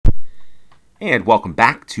And welcome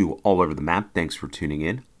back to All Over the Map. Thanks for tuning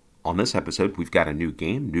in. On this episode, we've got a new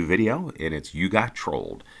game, new video, and it's You Got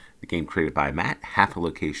Trolled. The game created by Matt. Half the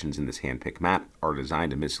locations in this handpicked map are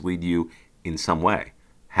designed to mislead you in some way.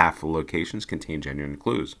 Half the locations contain genuine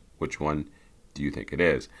clues. Which one do you think it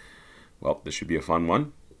is? Well, this should be a fun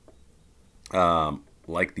one.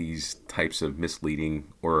 Like these types of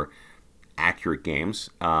misleading or accurate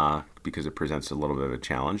games because it presents a little bit of a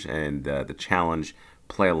challenge. And the challenge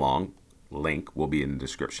play along link will be in the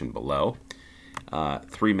description below.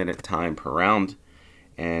 3-minute time per round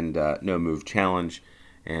and no move challenge.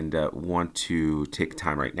 And want to take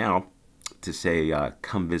time right now to say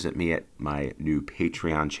come visit me at my new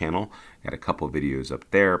Patreon channel. Got a couple of videos up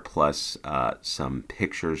there, plus some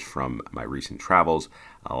pictures from my recent travels,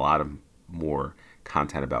 a lot of more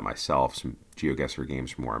content about myself, some GeoGuessr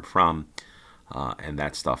games from where I'm from, and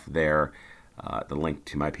that stuff there. The link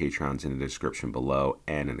to my Patreon's in the description below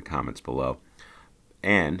and in the comments below.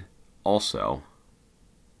 And also,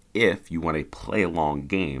 if you want a play-along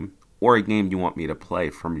game or a game you want me to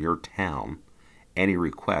play from your town, any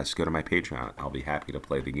requests, go to my Patreon. I'll be happy to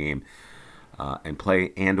play the game and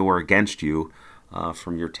play and or against you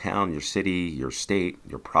from your town, your city, your state,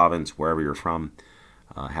 your province, wherever you're from.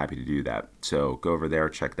 Happy to do that. So go over there,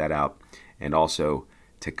 check that out. And also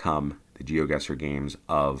to come the GeoGuessr games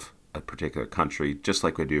of a particular country, just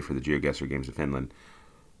like we do for the GeoGuessr games of Finland.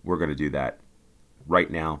 We're going to do that right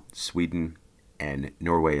now. Sweden and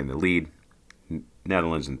Norway in the lead,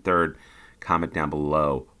 Netherlands in third. Comment down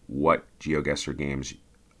below what GeoGuessr games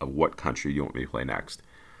of what country you want me to play next.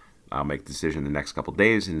 I'll make a decision the next couple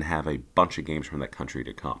days and have a bunch of games from that country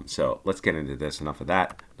to come. So let's get into this. Enough of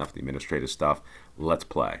that. Enough of the administrative stuff. Let's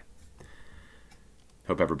play.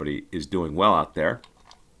 Hope everybody is doing well out there.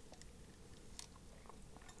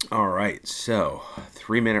 All right, so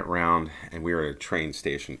 3-minute round, and we are at a train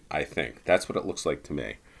station, I think. That's what it looks like to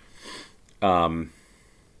me.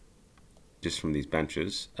 Just from these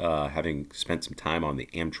benches, having spent some time on the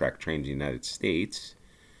Amtrak trains in the United States.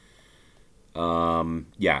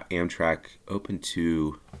 Yeah, Amtrak open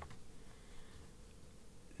to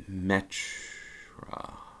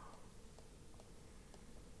Metra.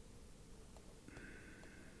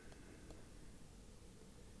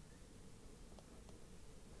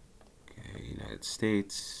 Okay, United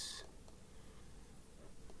States.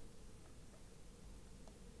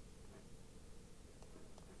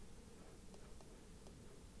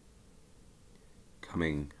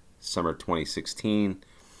 Coming summer 2016.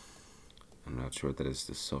 I'm not sure what that is.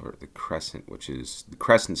 The Crescent, which is the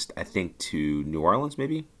Crescent's, I think, to New Orleans,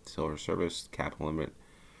 maybe. Silver Service, capital limit.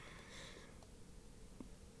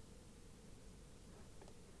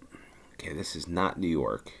 Okay, this is not New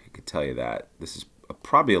York. I can tell you that. This is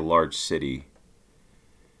probably a large city.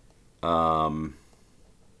 With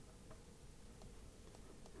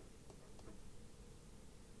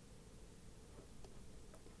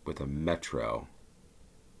a metro.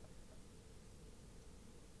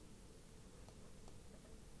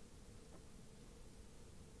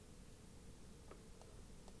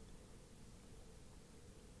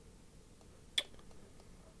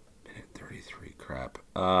 Minute 33, crap.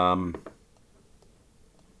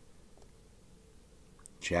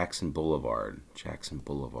 Jackson Boulevard. Jackson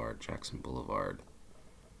Boulevard. Jackson Boulevard.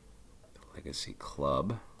 The Legacy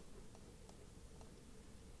Club.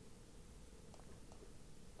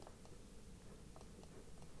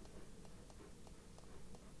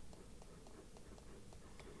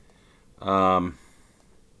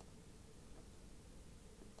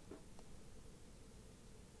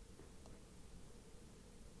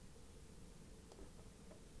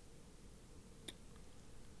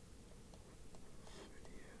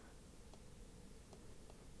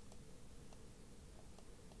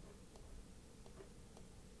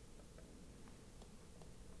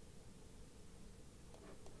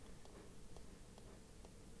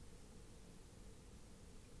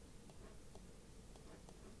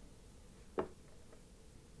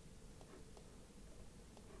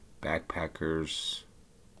 Backpackers.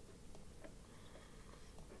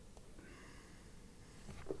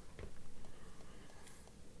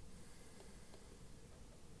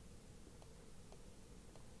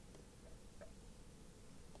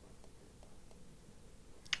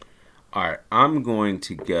 All right, I'm going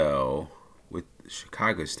to go with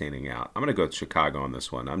Chicago standing out. I'm going to go with Chicago on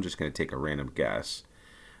this one. I'm just going to take a random guess.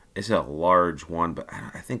 It's a large one, but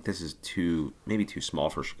I think this is maybe too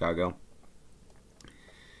small for Chicago.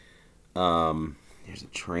 Here's a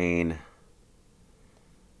train.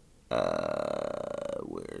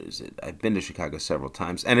 Where is it? I've been to Chicago several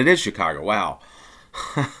times, and it is Chicago. Wow.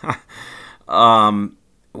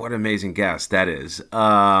 What an amazing guess that is.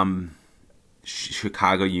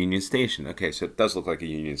 Chicago Union Station. Okay, so it does look like a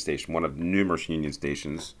Union Station, one of numerous Union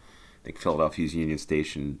Stations. I think Philadelphia's Union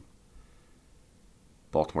Station,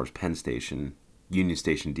 Baltimore's Penn Station, Union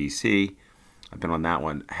Station, D.C. I've been on that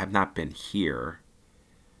one. I have not been here.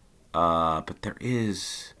 But there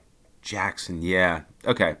is Jackson. Yeah.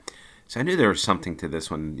 Okay. So I knew there was something to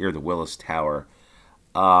this one near the Willis Tower.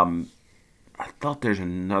 I thought there's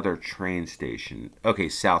another train station. Okay,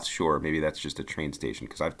 South Shore. Maybe that's just a train station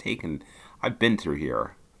because I've been through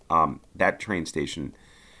here. That train station,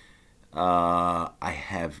 I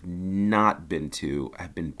have not been to.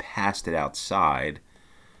 I've been past it outside.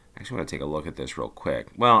 I actually want to take a look at this real quick.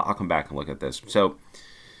 Well, I'll come back and look at this. So,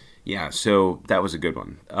 yeah, so that was a good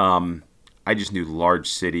one. I just knew large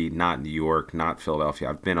city, not New York, not Philadelphia.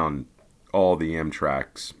 I've been on all the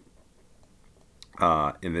Amtraks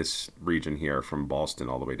in this region here from Boston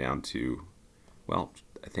all the way down to, well,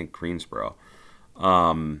 I think Greensboro.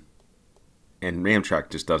 And Amtrak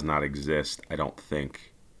just does not exist, I don't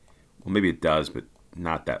think. Well, maybe it does, but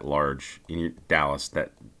not that large. In Dallas,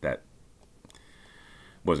 that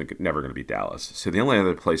wasn't never going to be Dallas. So the only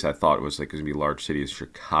other place I thought was like going to be a large city is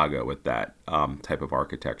Chicago with that type of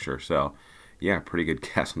architecture. So yeah, pretty good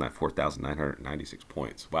guess on that. 4,996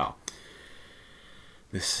 points. Wow.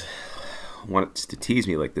 This wants to tease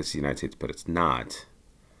me like this is the United States, but it's not.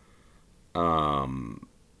 And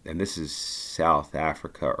this is South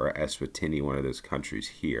Africa or Eswatini, one of those countries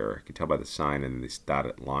here. I can tell by the sign and this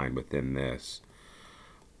dotted line within this.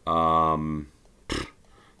 That's all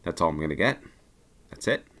I'm going to get. That's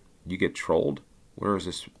it. You get trolled. Where is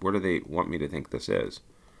this? Where do they want me to think this is?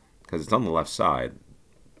 Because it's on the left side.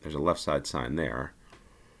 There's a left side sign there.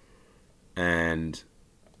 And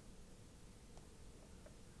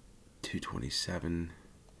 227.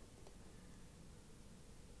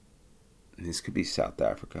 And this could be South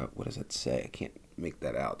Africa. What does that say? I can't make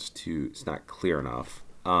that out. It's not clear enough.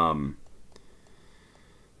 I'm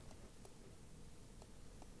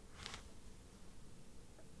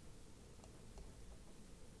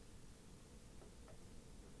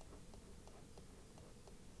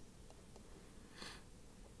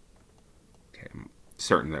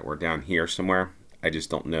certain that we're down here somewhere. I just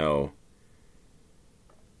don't know.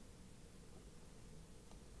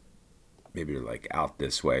 Maybe we're like out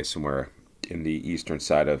this way somewhere in the eastern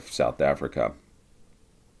side of South Africa.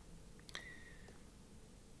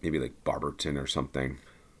 Maybe like Barberton or something.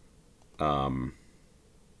 Looking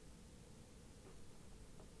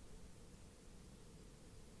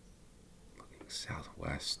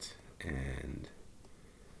southwest and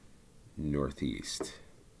northeast.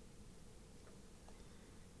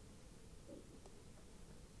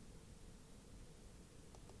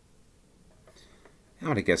 I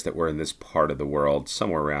want to guess that we're in this part of the world,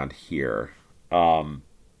 somewhere around here, because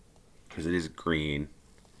it is green.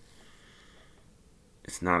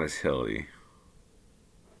 It's not as hilly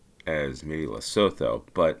as maybe Lesotho,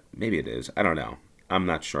 but maybe it is. I don't know. I'm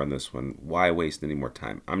not sure on this one. Why waste any more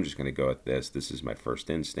time? I'm just going to go with this. This is my first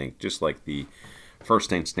instinct, just like the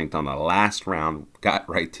first instinct on the last round got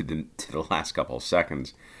right to the last couple of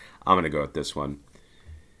seconds. I'm going to go with this one.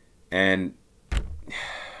 And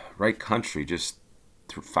right country, just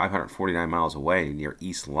 549 miles away near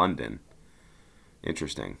East London.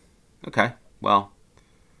 Interesting. Okay, well,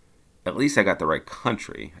 at least I got the right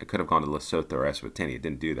country. I could have gone to Lesotho or Eswatini. It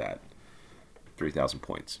didn't do that. 3,000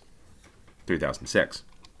 points. 3,006.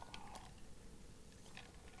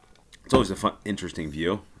 It's always a fun, interesting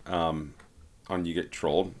view. On You Get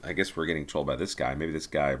Trolled. I guess we're getting trolled by this guy. Maybe this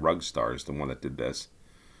guy, Rugstar, is the one that did this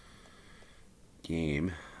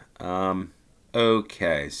game.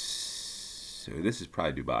 Okay, so this is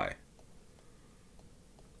probably Dubai.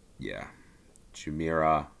 Yeah.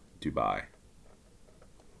 Jumeirah, Dubai.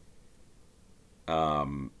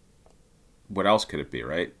 What else could it be,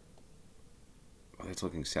 right? Oh, that's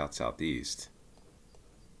looking south-southeast.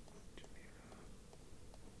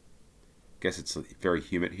 Guess it's very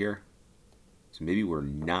humid here. So maybe we're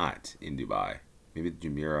not in Dubai. Maybe the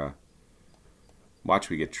Jumeirah. Watch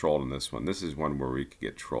we get trolled on this one. This is one where we could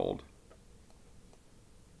get trolled.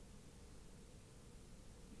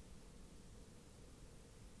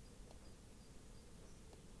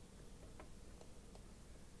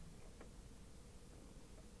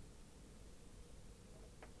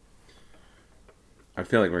 I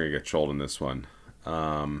feel like we're going to get trolled in this one.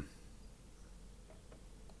 Yeah,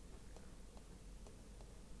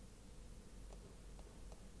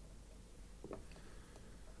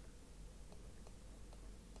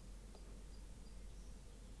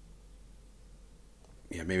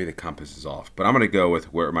 maybe the compass is off. But I'm going to go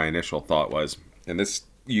with where my initial thought was. And this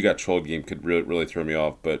You Got Trolled game could really, really throw me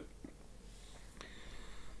off. But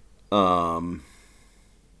Um,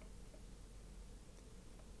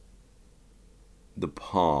 the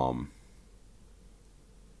palm.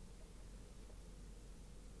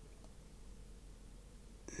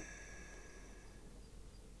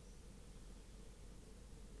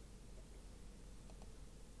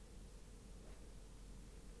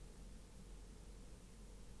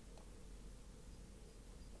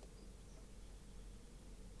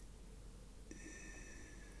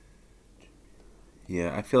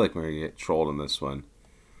 Yeah, I feel like we're gonna get trolled on this one.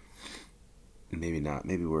 Maybe not.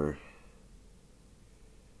 Maybe we're.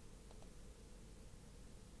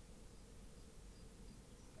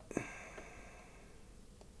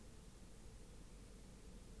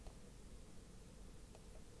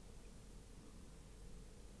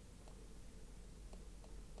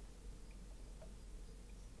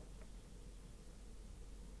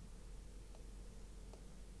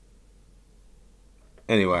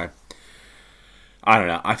 Anyway, I don't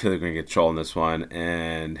know. I feel like we're gonna get trolled on this one,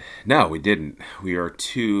 and no, we didn't. We are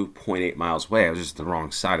 2.8 miles away. I was just the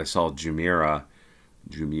wrong side. I saw Jumeirah.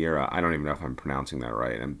 Jumeirah. I don't even know if I'm pronouncing that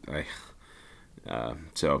right.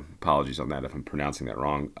 So apologies on that if I'm pronouncing that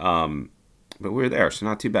wrong. But we were there, so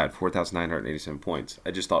not too bad. 4,987 points.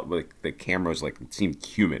 I just thought like the camera was like it seemed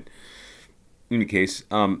humid. In any case,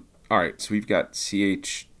 all right. So we've got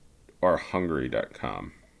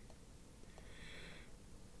chrhungary.com,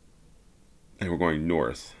 and we're going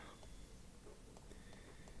north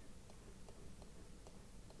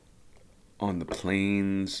on the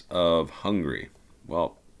plains of Hungary.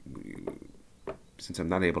 Well, since I'm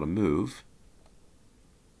not able to move.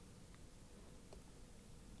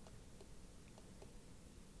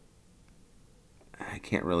 I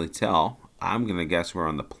can't really tell. I'm going to guess we're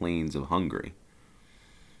on the plains of Hungary.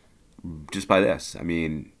 Just by this. I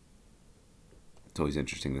mean, it's always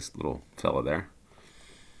interesting, this little fella there.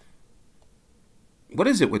 What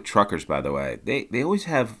is it with truckers, by the way? They always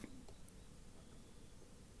have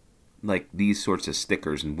like these sorts of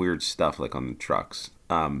stickers and weird stuff like on the trucks.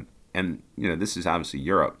 And, you know, this is obviously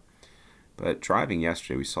Europe. But driving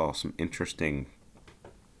yesterday, we saw some interesting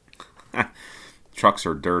trucks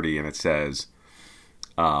are dirty, and it says,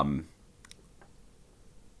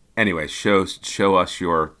 anyway, show us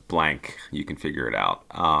your blank. You can figure it out.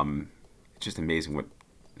 It's just amazing what,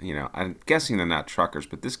 you know, I'm guessing they're not truckers,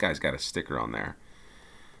 but this guy's got a sticker on there.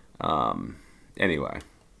 Anyway,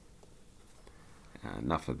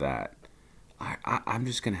 enough of that. I'm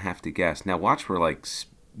just going to have to guess. Now watch where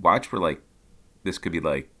this could be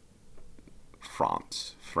like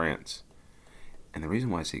France. And the reason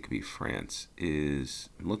why I say it could be France is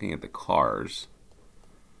I'm looking at the cars.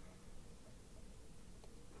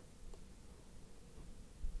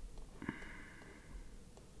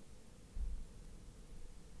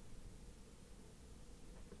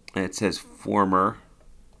 And it says Formier.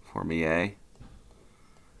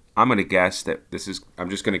 I'm going to guess that this is, I'm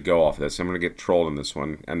just going to go off this. I'm going to get trolled on this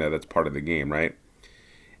one. I know that's part of the game, right?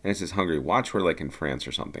 And it says Hungary. Watch we're like in France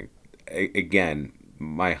or something. Again,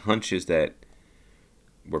 my hunch is that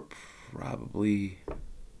we're probably,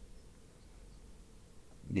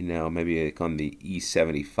 you know, maybe like on the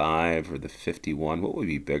E75 or the 51. What would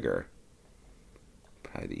be bigger?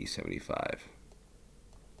 Probably the E75.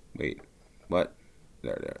 Wait, what?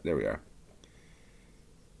 There we are.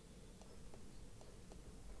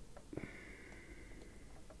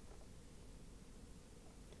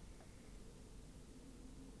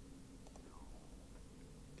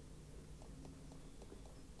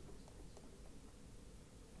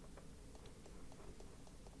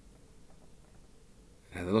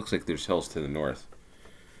 It looks like there's hills to the north.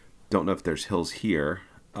 Don't know if there's hills here.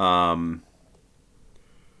 But I'm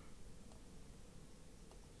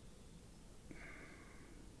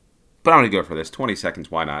going to go for this. 20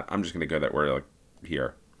 seconds, why not? I'm just going to go that we're like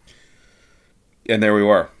here. And there we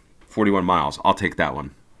were. 41 miles. I'll take that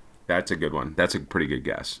one. That's a good one. That's a pretty good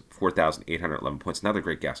guess. 4,811 points. Another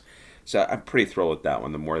great guess. So I'm pretty thrilled with that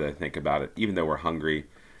one the more that I think about it. Even though we're hungry,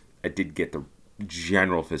 I did get the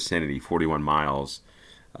general vicinity, 41 miles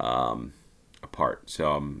apart.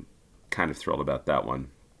 So I'm kind of thrilled about that one.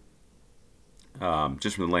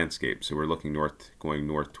 Just from the landscape. So we're looking north, going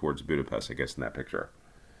north towards Budapest, I guess, in that picture.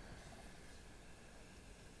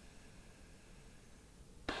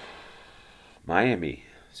 Miami.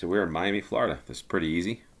 So we're in Miami, Florida. This is pretty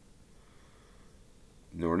easy.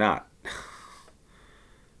 No, we're not.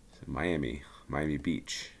 So Miami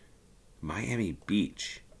Beach. Miami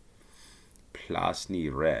Beach.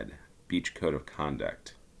 Plasny Red. Beach Code of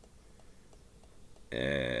Conduct.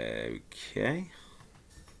 Okay.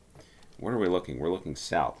 Where are we looking? We're looking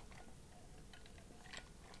south.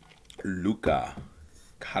 Luka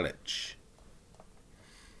College.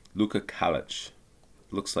 Luka Kalic.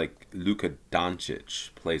 Looks like Luka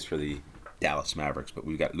Doncic plays for the Dallas Mavericks, but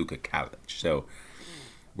we've got Luka Kalic. So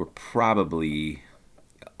we're probably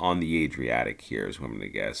on the Adriatic here is what I'm going to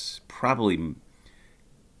guess. Probably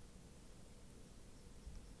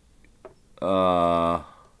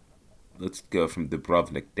let's go from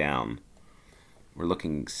Dubrovnik down. We're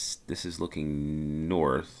looking, this is looking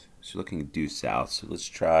north, so looking due south. So let's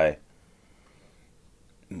try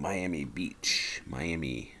Miami Beach.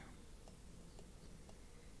 Miami.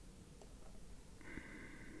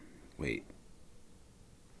 Wait.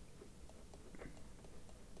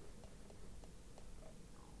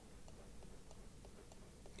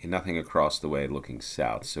 Okay, nothing across the way looking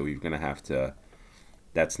south, so we're going to have to,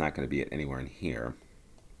 that's not going to be it anywhere in here.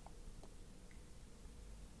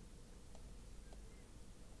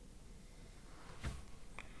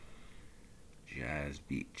 Jazz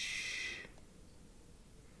Beach.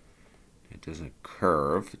 It doesn't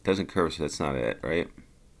curve. It doesn't curve, so that's not it, right?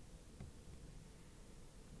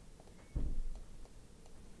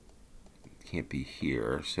 Can't be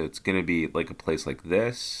here, so it's going to be like a place like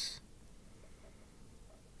this.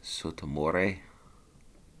 Sotomore.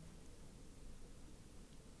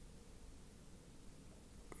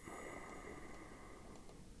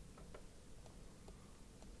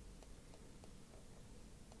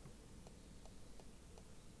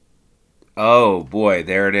 Oh boy,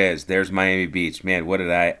 there it is. There's Miami Beach. Man, what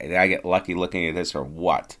did I get lucky looking at this or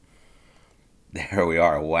what? There we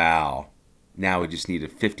are. Wow. Now we just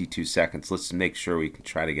need 52 seconds. Let's make sure we can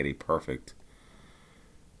try to get a perfect.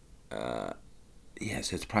 Yeah,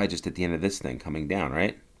 so it's probably just at the end of this thing coming down,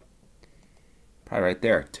 right? Probably right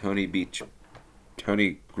there. Tony Beach,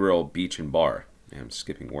 Tony Grill Beach and Bar. Man, I'm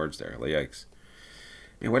skipping words there. Yikes.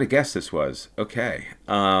 Man, what a guess this was. Okay.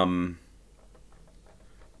 Where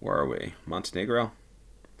are we? Montenegro?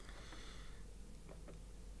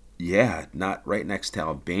 Yeah, not right next to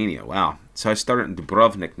Albania. Wow. So I started in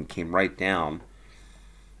Dubrovnik and came right down.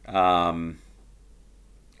 I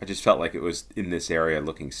just felt like it was in this area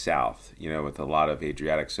looking south, you know, with a lot of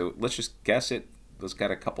Adriatic. So let's just guess it. Let's got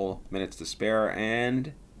a couple minutes to spare.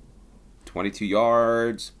 And 22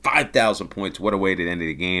 yards, 5,000 points. What a way to end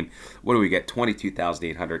the game. What do we get?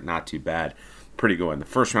 22,800. Not too bad. Pretty good one. The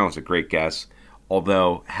first round was a great guess.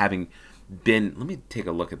 Although having been, let me take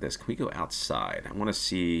a look at this. Can we go outside? I want to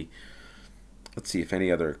see, let's see if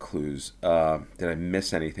any other clues. Did I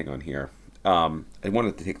miss anything on here? I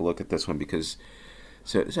wanted to take a look at this one because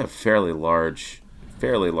so it's a fairly large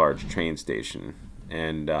train station.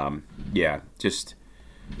 And yeah, just,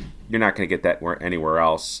 you're not going to get that anywhere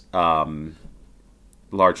else.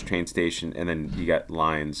 Large train station, and then you got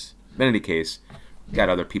lines. But in any case, got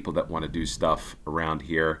other people that want to do stuff around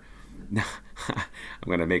here. I'm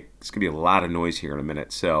going to make, it's going to be a lot of noise here in a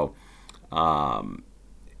minute. So,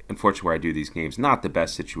 unfortunately, where I do these games, not the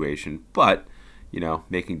best situation, but, you know,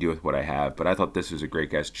 making do with what I have. But I thought this was a great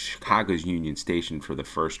guess. Chicago's Union Station for the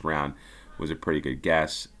first round was a pretty good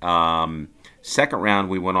guess. Second round,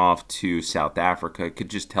 we went off to South Africa. Could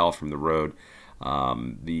just tell from the road,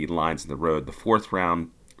 the lines in the road. The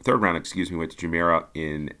third round, excuse me, went to Jumeirah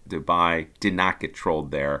in Dubai. Did not get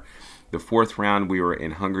trolled there. The fourth round, we were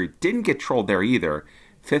in Hungary. Didn't get trolled there either.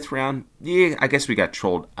 Fifth round, yeah, I guess we got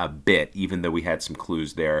trolled a bit, even though we had some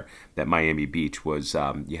clues there that Miami Beach was,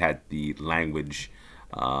 you had the language,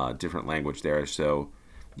 different language there. So,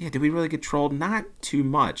 yeah, did we really get trolled? Not too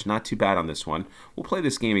much. Not too bad on this one. We'll play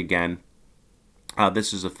this game again.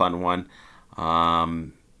 This is a fun one.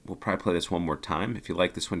 We'll probably play this one more time. If you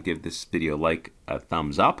like this one, give this video a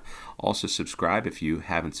thumbs up. Also subscribe if you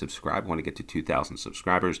haven't subscribed. I want to get to 2,000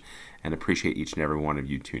 subscribers and appreciate each and every one of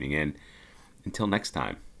you tuning in. Until next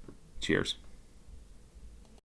time, cheers.